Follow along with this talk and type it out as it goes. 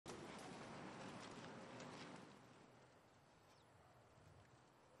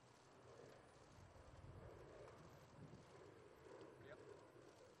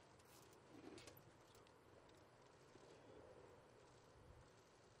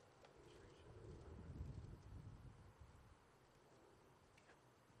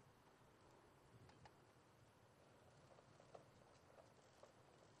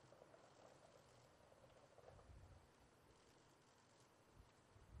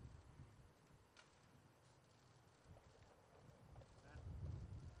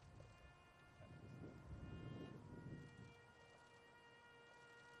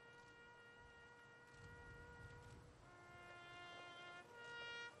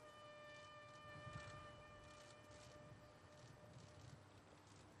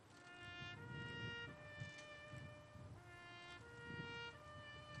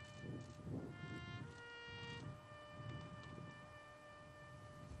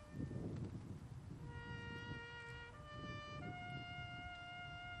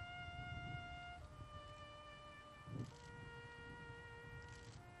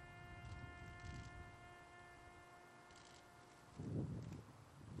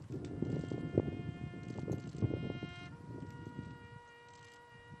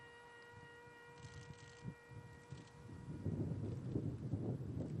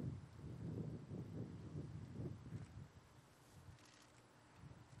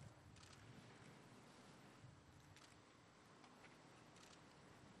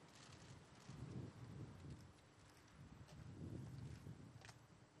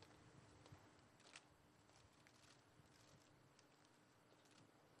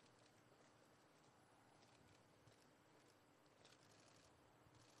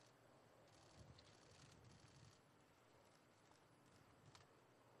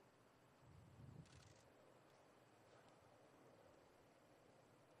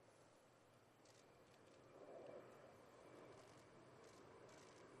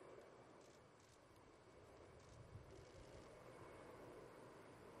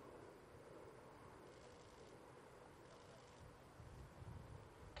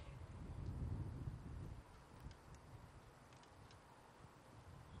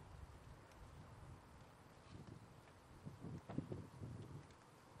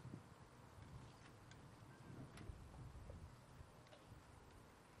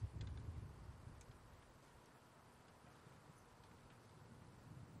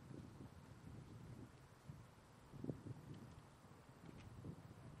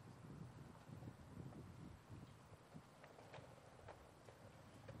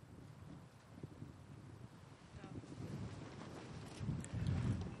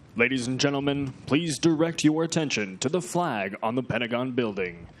Ladies and gentlemen, please direct your attention to the flag on the Pentagon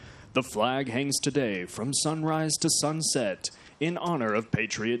building. The flag hangs today from sunrise to sunset in honor of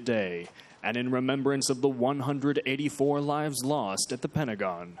Patriot Day and in remembrance of the 184 lives lost at the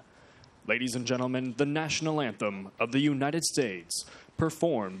Pentagon. Ladies and gentlemen, the national anthem of the United States,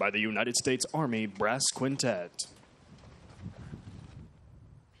 performed by the United States Army Brass Quintet.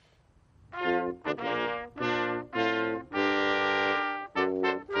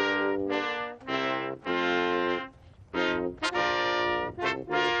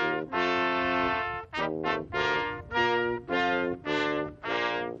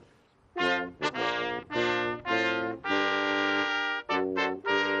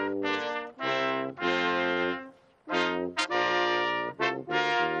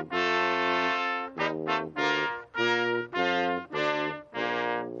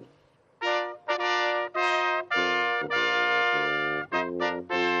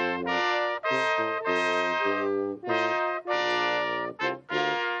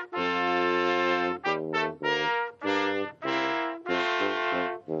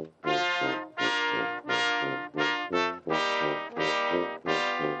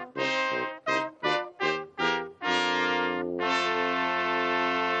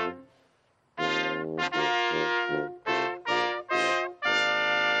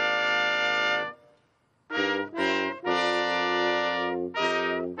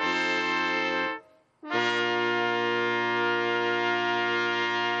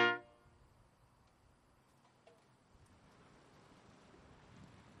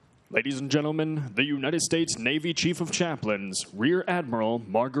 Ladies and gentlemen, the United States Navy Chief of Chaplains, Rear Admiral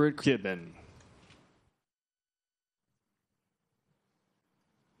Margaret Kibben.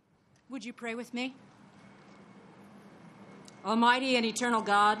 Would you pray with me? Almighty and eternal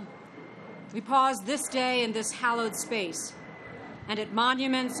God, we pause this day in this hallowed space and at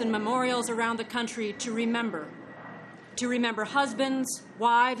monuments and memorials around the country to remember husbands,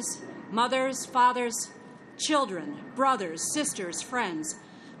 wives, mothers, fathers, children, brothers, sisters, friends,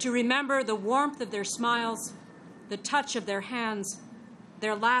 to remember the warmth of their smiles, the touch of their hands,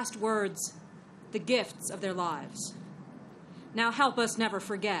 their last words, the gifts of their lives. Now help us never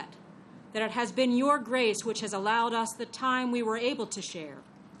forget that it has been your grace which has allowed us the time we were able to share,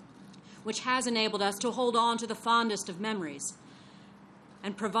 which has enabled us to hold on to the fondest of memories,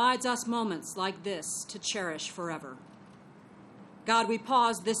 and provides us moments like this to cherish forever. God, we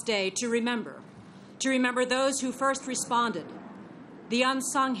pause this day to remember those who first responded, the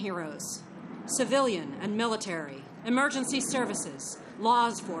unsung heroes, civilian and military, emergency services, law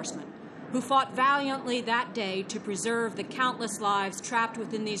enforcement, who fought valiantly that day to preserve the countless lives trapped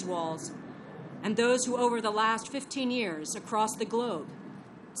within these walls, and those who over the last 15 years across the globe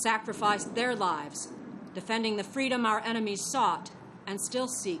sacrificed their lives, defending the freedom our enemies sought and still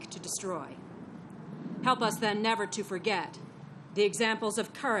seek to destroy. Help us then never to forget the examples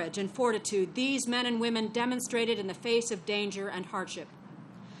of courage and fortitude these men and women demonstrated in the face of danger and hardship,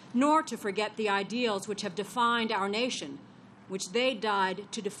 nor to forget the ideals which have defined our nation, which they died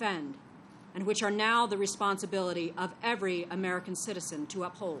to defend, and which are now the responsibility of every American citizen to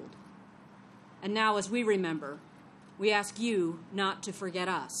uphold. And now, as we remember, we ask you not to forget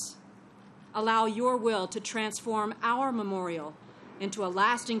us. Allow your will to transform our memorial into a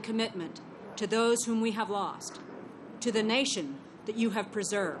lasting commitment to those whom we have lost, to the nation that you have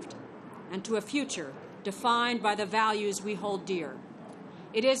preserved, and to a future defined by the values we hold dear.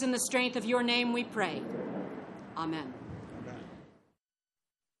 It is in the strength of your name we pray. Amen.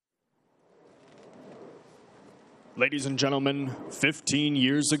 Ladies and gentlemen, 15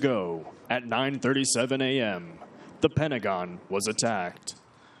 years ago, at 9:37 a.m., the Pentagon was attacked.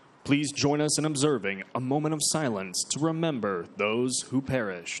 Please join us in observing a moment of silence to remember those who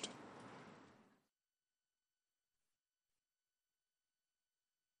perished.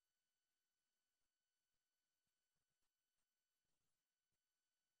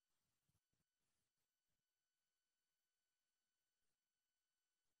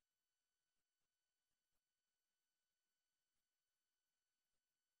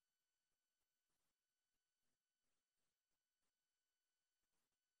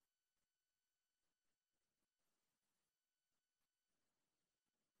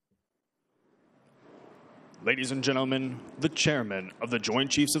 Ladies and gentlemen, the Chairman of the Joint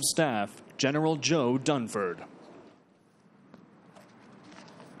Chiefs of Staff, General Joe Dunford.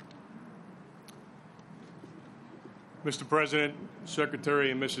 Mr. President, Secretary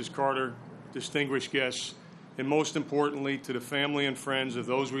and Mrs. Carter, distinguished guests, and most importantly to the family and friends of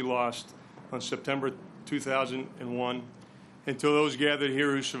those we lost on September 2001, and to those gathered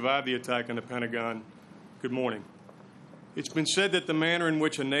here who survived the attack on the Pentagon, good morning. It's been said that the manner in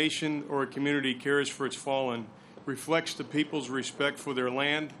which a nation or a community cares for its fallen reflects the people's respect for their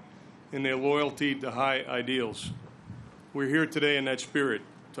land and their loyalty to high ideals. We're here today in that spirit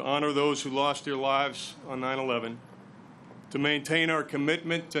to honor those who lost their lives on 9/11, to maintain our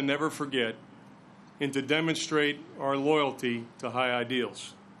commitment to never forget, and to demonstrate our loyalty to high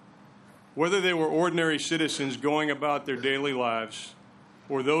ideals. Whether they were ordinary citizens going about their daily lives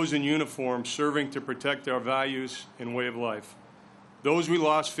or those in uniform serving to protect our values and way of life, those we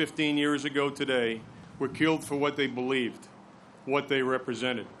lost 15 years ago today were killed for what they believed, what they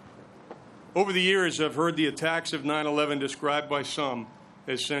represented. Over the years, I've heard the attacks of 9/11 described by some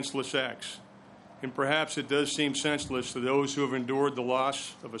as senseless acts. And perhaps it does seem senseless to those who have endured the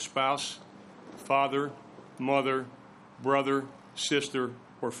loss of a spouse, father, mother, brother, sister,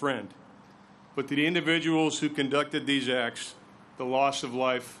 or friend. But to the individuals who conducted these acts, the loss of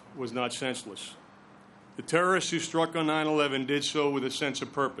life was not senseless. The terrorists who struck on 9/11 did so with a sense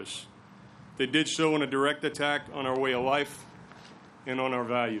of purpose. They did so in a direct attack on our way of life and on our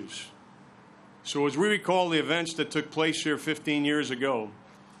values. So as we recall the events that took place here 15 years ago,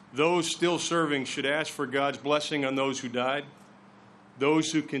 those still serving should ask for God's blessing on those who died,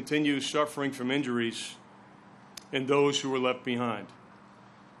 those who continue suffering from injuries, and those who were left behind.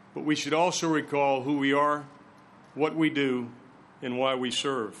 But we should also recall who we are, what we do, and why we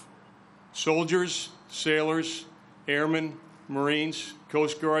serve. Soldiers, sailors, airmen, Marines,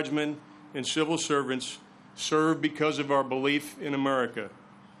 Coast Guardsmen, and civil servants serve because of our belief in America.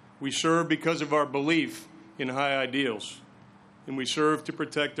 We serve because of our belief in high ideals, and we serve to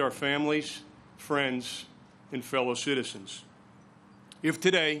protect our families, friends, and fellow citizens. If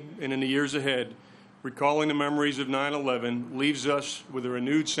today and in the years ahead, recalling the memories of 9/11 leaves us with a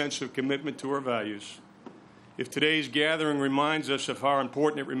renewed sense of commitment to our values, if today's gathering reminds us of how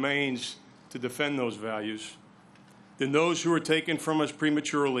important it remains to defend those values, then those who were taken from us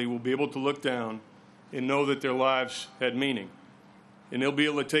prematurely will be able to look down and know that their lives had meaning. And they'll be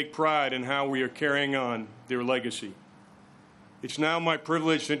able to take pride in how we are carrying on their legacy. It's now my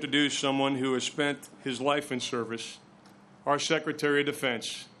privilege to introduce someone who has spent his life in service, our Secretary of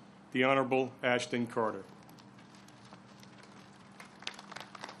Defense, the Honorable Ashton Carter.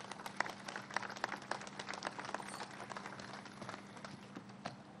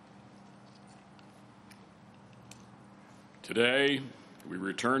 Today, we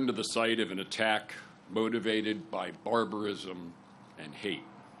return to the site of an attack motivated by barbarism and hate.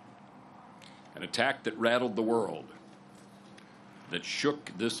 An attack that rattled the world, that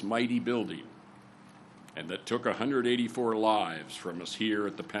shook this mighty building, and that took 184 lives from us here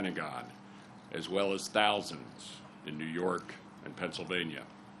at the Pentagon, as well as thousands in New York and Pennsylvania.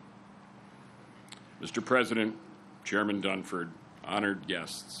 Mr. President, Chairman Dunford, honored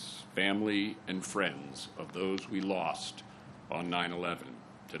guests, family, and friends of those we lost on 9/11.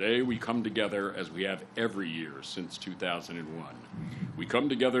 Today, we come together as we have every year since 2001. We come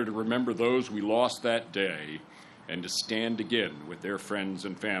together to remember those we lost that day and to stand again with their friends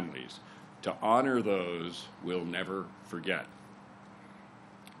and families, to honor those we'll never forget.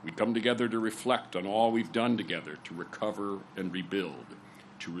 We come together to reflect on all we've done together to recover and rebuild,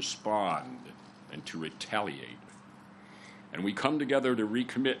 to respond and to retaliate. And we come together to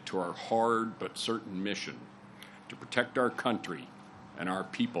recommit to our hard but certain mission, to protect our country and our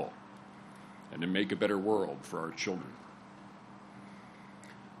people, and to make a better world for our children.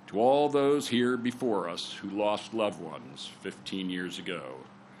 To all those here before us who lost loved ones 15 years ago,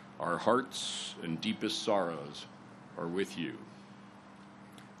 our hearts and deepest sorrows are with you.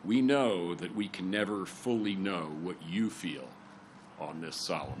 We know that we can never fully know what you feel on this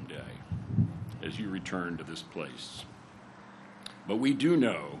solemn day as you return to this place. But we do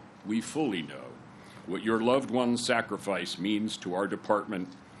know, we fully know, what your loved one's sacrifice means to our department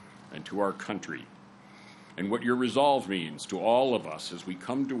and to our country, and what your resolve means to all of us as we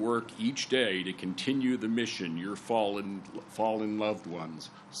come to work each day to continue the mission your fallen loved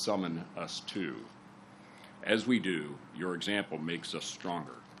ones summon us to. As we do, your example makes us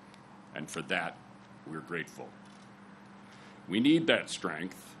stronger, and for that, we're grateful. We need that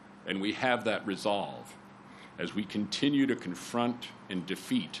strength, and we have that resolve as we continue to confront and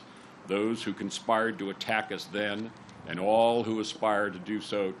defeat those who conspired to attack us then and all who aspire to do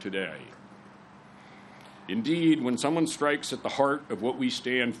so today. Indeed, when someone strikes at the heart of what we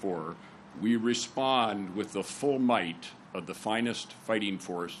stand for, we respond with the full might of the finest fighting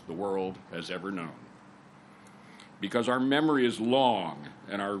force the world has ever known. Because our memory is long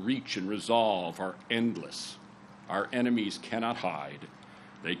and our reach and resolve are endless, our enemies cannot hide,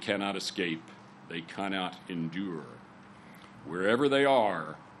 they cannot escape, they cannot endure. Wherever they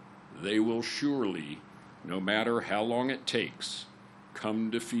are, they will surely no matter how long it takes,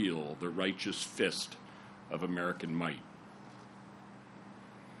 come to feel the righteous fist of American might.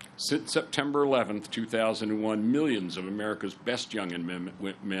 Since September 11th, 2001, millions of America's best young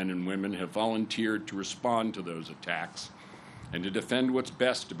men and women have volunteered to respond to those attacks and to defend what's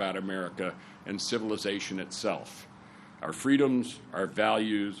best about America and civilization itself: our freedoms, our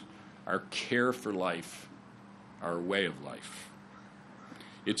values, our care for life, our way of life.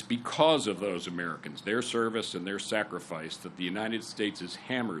 It's because of those Americans, their service and their sacrifice, that the United States has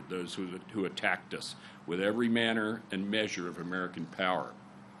hammered those who attacked us with every manner and measure of American power,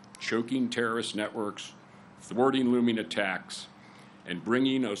 choking terrorist networks, thwarting looming attacks, and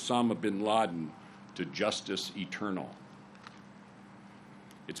bringing Osama bin Laden to justice eternal.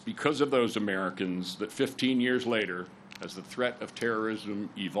 It's because of those Americans that 15 years later, as the threat of terrorism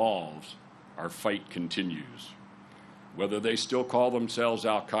evolves, our fight continues. Whether they still call themselves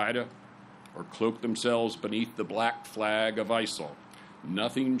Al-Qaeda or cloak themselves beneath the black flag of ISIL,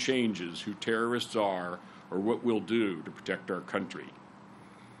 nothing changes who terrorists are or what we'll do to protect our country.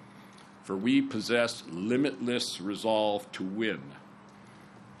 For we possess limitless resolve to win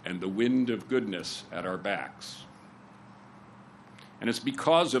and the wind of goodness at our backs. And it's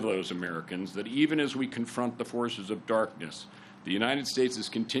because of those Americans that even as we confront the forces of darkness, the United States has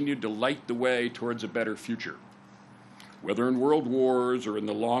continued to light the way towards a better future. Whether in world wars or in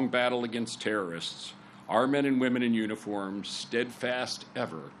the long battle against terrorists, our men and women in uniform, steadfast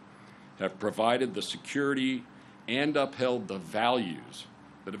ever, have provided the security and upheld the values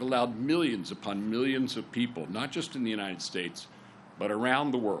that have allowed millions upon millions of people, not just in the United States, but around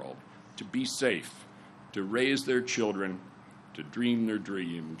the world, to be safe, to raise their children, to dream their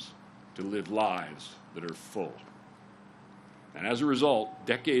dreams, to live lives that are full. And as a result,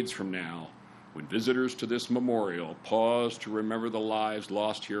 decades from now, when visitors to this memorial pause to remember the lives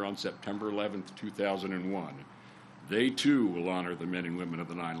lost here on September 11th, 2001, they too will honor the men and women of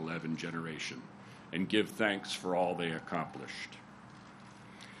the 9/11 generation and give thanks for all they accomplished.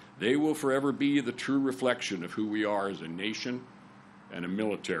 They will forever be the true reflection of who we are as a nation and a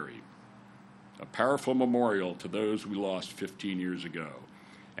military, a powerful memorial to those we lost 15 years ago,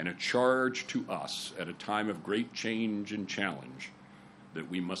 and a charge to us at a time of great change and challenge that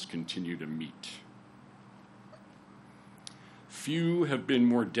we must continue to meet. Few have been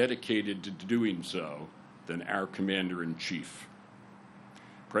more dedicated to doing so than our Commander-in-Chief.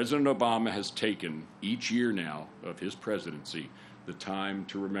 President Obama has taken each year now of his presidency the time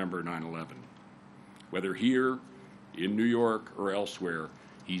to remember 9/11. Whether here, in New York, or elsewhere,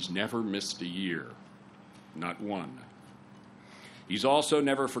 he's never missed a year, not one. He's also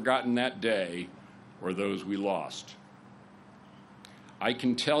never forgotten that day or those we lost. I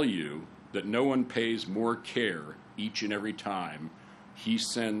can tell you that no one pays more care each and every time he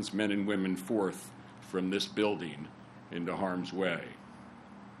sends men and women forth from this building into harm's way.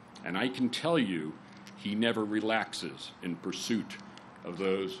 And I can tell you he never relaxes in pursuit of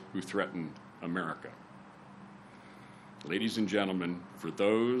those who threaten America. Ladies and gentlemen, for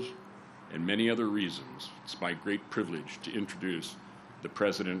those and many other reasons, it's my great privilege to introduce the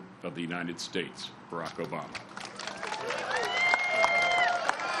President of the United States, Barack Obama.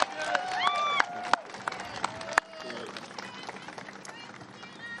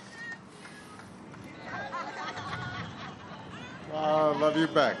 Love you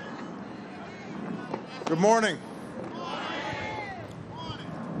back. Good morning.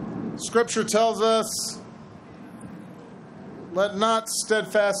 Scripture tells us, let not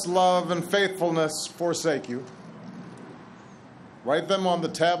steadfast love and faithfulness forsake you. Write them on the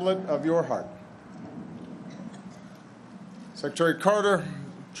tablet of your heart. Secretary Carter,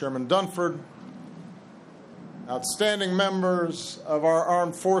 Chairman Dunford, outstanding members of our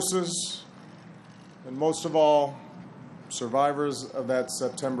armed forces, and most of all, survivors of that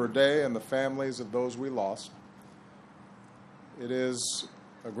September day and the families of those we lost. It is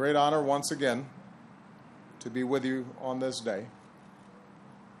a great honor once again to be with you on this day,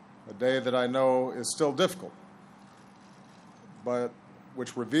 a day that I know is still difficult, but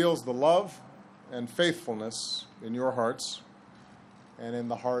which reveals the love and faithfulness in your hearts and in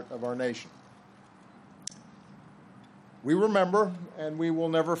the heart of our nation. We remember, and we will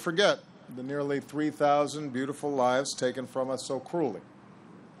never forget, the nearly 3,000 beautiful lives taken from us so cruelly,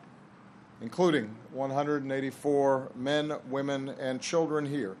 including 184 men, women, and children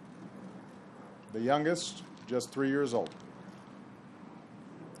here, the youngest just 3 years old.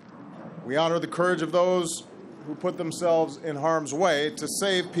 We honor the courage of those who put themselves in harm's way to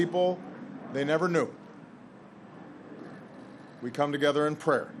save people they never knew. We come together in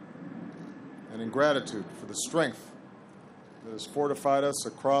prayer and in gratitude for the strength that has fortified us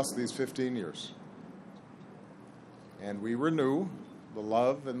across these 15 years. and we renew the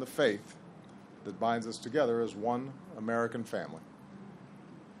love and the faith that binds us together as one American family.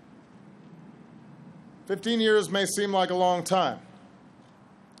 15 years may seem like a long time,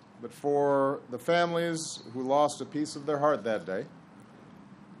 but for the families who lost a piece of their heart that day,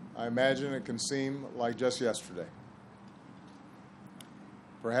 I imagine it can seem like just yesterday.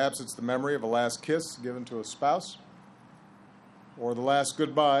 Perhaps it's the memory of a last kiss given to a spouse, or the last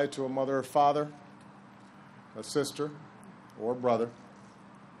goodbye to a mother or father, a sister or brother.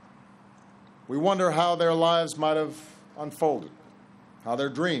 We wonder how their lives might have unfolded, how their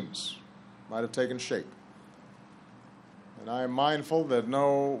dreams might have taken shape. And I am mindful that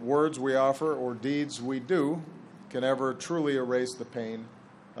no words we offer or deeds we do can ever truly erase the pain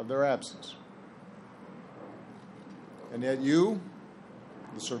of their absence. And yet you,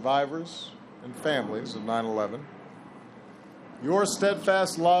 the survivors and families of 9/11, your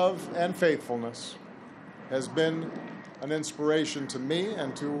steadfast love and faithfulness has been an inspiration to me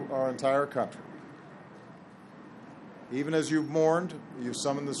and to our entire country. Even as you've mourned, you've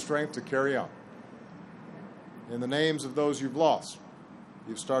summoned the strength to carry on. In the names of those you've lost,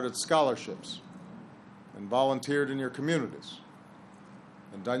 you've started scholarships and volunteered in your communities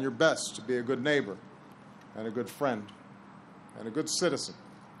and done your best to be a good neighbor and a good friend and a good citizen.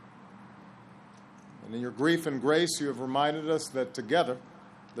 And in your grief and grace, you have reminded us that together,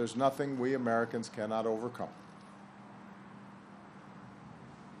 there's nothing we Americans cannot overcome.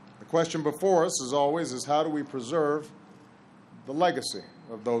 The question before us, as always, is how do we preserve the legacy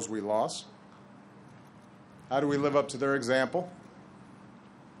of those we lost? How do we live up to their example?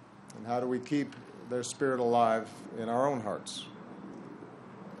 And how do we keep their spirit alive in our own hearts?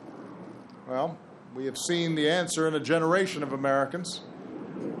 Well, we have seen the answer in a generation of Americans,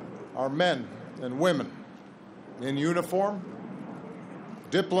 our men and women in uniform,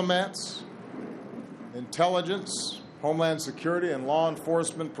 diplomats, intelligence, Homeland Security, and law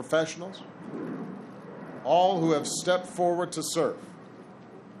enforcement professionals, all who have stepped forward to serve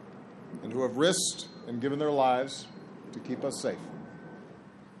and who have risked and given their lives to keep us safe.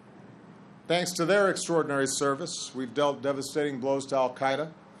 Thanks to their extraordinary service, we've dealt devastating blows to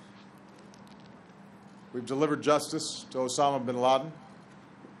al-Qaeda. We've delivered justice to Osama bin Laden.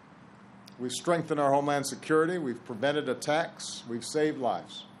 We've strengthened our Homeland Security. We've prevented attacks. We've saved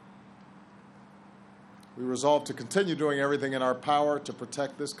lives. We resolve to continue doing everything in our power to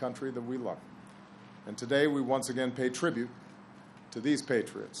protect this country that we love. And today we once again pay tribute to these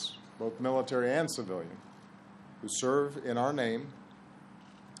patriots, both military and civilian, who serve in our name,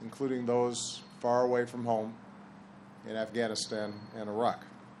 including those far away from home in Afghanistan and Iraq.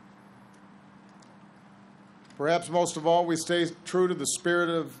 Perhaps most of all, we stay true to the spirit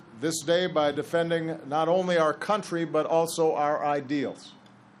of this day by defending not only our country, but also our ideals.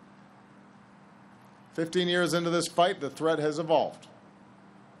 15 years into this fight, the threat has evolved.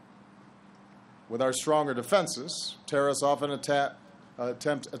 With our stronger defenses, terrorists often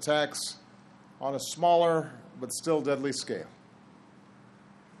attempt attacks on a smaller but still deadly scale.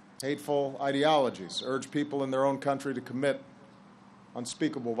 Hateful ideologies urge people in their own country to commit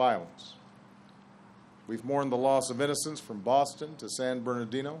unspeakable violence. We've mourned the loss of innocence from Boston to San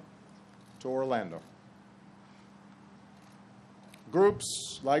Bernardino to Orlando.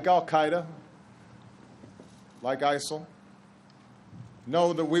 Groups like al-Qaeda, like ISIL,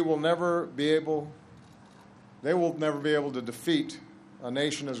 know that they will never be able to defeat a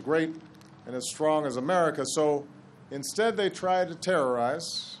nation as great and as strong as America. So instead they try to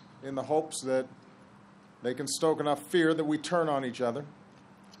terrorize in the hopes that they can stoke enough fear that we turn on each other,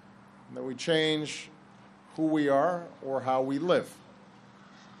 and that we change who we are or how we live.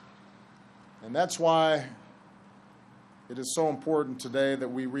 And that's why it is so important today that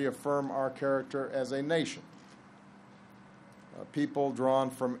we reaffirm our character as a nation. People drawn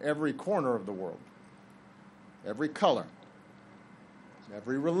from every corner of the world, every color,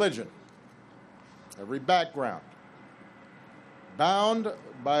 every religion, every background, bound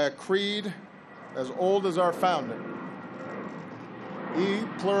by a creed as old as our founding, e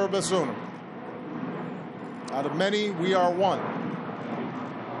pluribus unum. Out of many, we are one.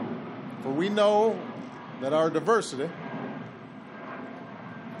 For we know that our diversity,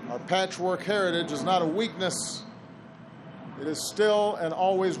 our patchwork heritage, is not a weakness. It is still and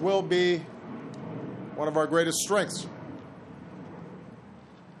always will be one of our greatest strengths.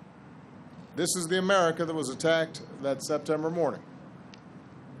 This is the America that was attacked that September morning.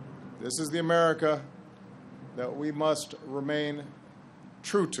 This is the America that we must remain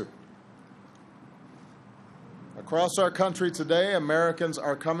true to. Across our country today, Americans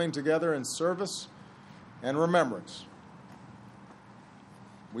are coming together in service and remembrance.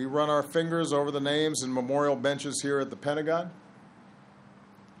 We run our fingers over the names and memorial benches here at the Pentagon.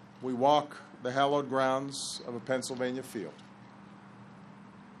 We walk the hallowed grounds of a Pennsylvania field.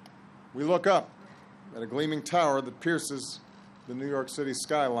 We look up at a gleaming tower that pierces the New York City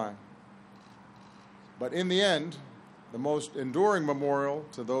skyline. But in the end, the most enduring memorial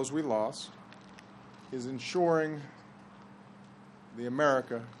to those we lost is ensuring the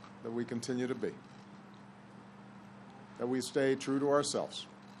America that we continue to be, that we stay true to ourselves,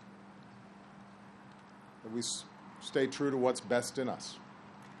 that we stay true to what's best in us,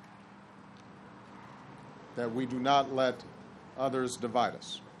 that we do not let others divide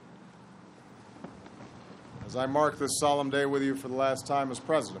us. As I mark this solemn day with you for the last time as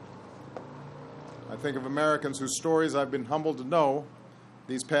president, I think of Americans whose stories I've been humbled to know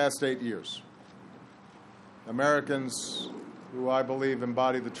these past 8 years. Americans who I believe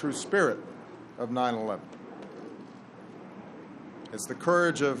embody the true spirit of 9/11. It's the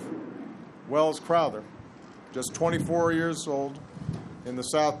courage of Wells Crowther, just 24 years old, in the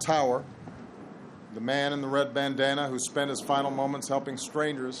South Tower, the man in the red bandana who spent his final moments helping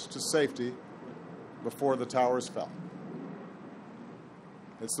strangers to safety before the towers fell.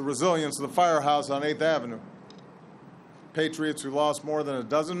 It's the resilience of the firehouse on 8th Avenue, patriots who lost more than a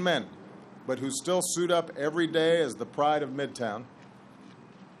dozen men, but who still suit up every day as the pride of Midtown.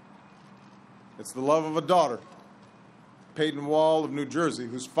 It's the love of a daughter, Peyton Wall of New Jersey,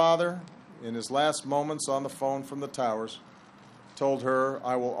 whose father, in his last moments on the phone from the towers, told her,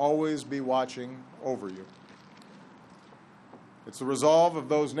 "I will always be watching over you." It's the resolve of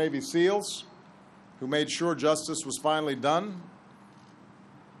those Navy SEALs who made sure justice was finally done,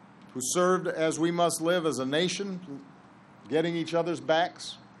 who served as we must live as a nation, getting each other's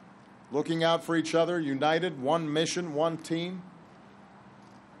backs, looking out for each other, united, one mission, one team.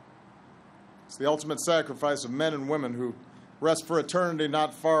 It's the ultimate sacrifice of men and women who rest for eternity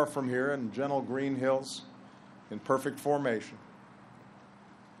not far from here in gentle green hills in perfect formation.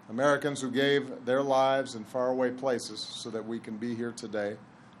 Americans who gave their lives in faraway places so that we can be here today,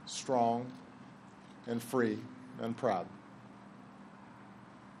 strong and free and proud.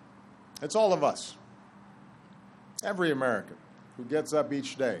 It's all of us, every American who gets up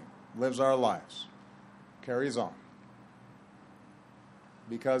each day, lives our lives, carries on.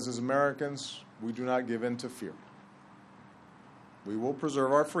 Because as Americans, we do not give in to fear. We will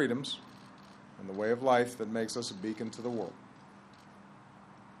preserve our freedoms and the way of life that makes us a beacon to the world.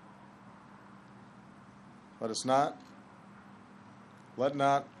 Let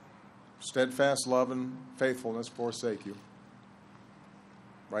not steadfast love and faithfulness forsake you.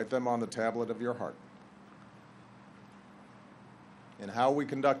 Write them on the tablet of your heart. In how we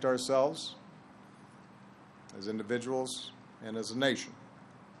conduct ourselves as individuals and as a nation,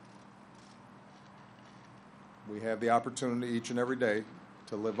 we have the opportunity each and every day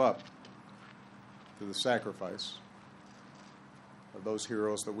to live up to the sacrifice of those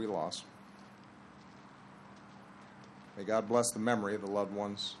heroes that we lost. May God bless the memory of the loved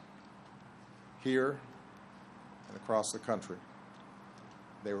ones here and across the country.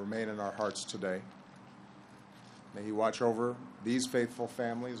 They remain in our hearts today. May He watch over these faithful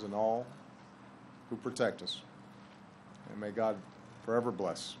families and all who protect us. And may God forever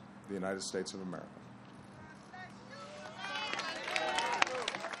bless the United States of America.